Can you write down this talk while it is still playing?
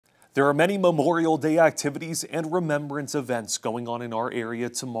There are many Memorial Day activities and remembrance events going on in our area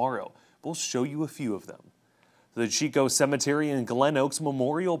tomorrow. We'll show you a few of them. The Chico Cemetery and Glen Oaks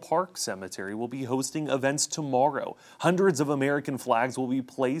Memorial Park Cemetery will be hosting events tomorrow. Hundreds of American flags will be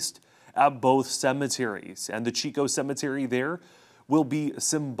placed at both cemeteries, and the Chico Cemetery there will be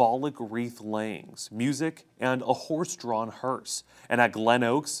symbolic wreath layings, music, and a horse-drawn hearse. And at Glen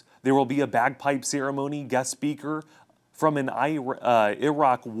Oaks, there will be a bagpipe ceremony, guest speaker from an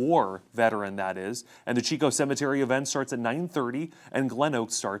Iraq War veteran, that is. And the Chico Cemetery event starts at 9:30 and Glen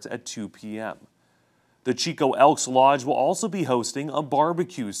Oaks starts at 2 p.m. The Chico Elks Lodge will also be hosting a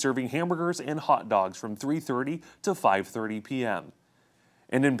barbecue, serving hamburgers and hot dogs from 3:30 to 5:30 p.m.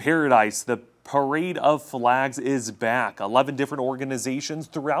 And in Paradise, the Parade of Flags is back. 11 different organizations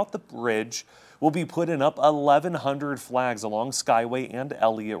throughout the bridge will be putting up 1,100 flags along Skyway and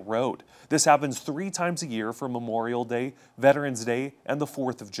Elliott Road. This happens 3 times a year for Memorial Day, Veterans Day, and the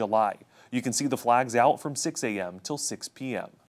 4th of July. You can see the flags out from 6 a.m. till 6 p.m.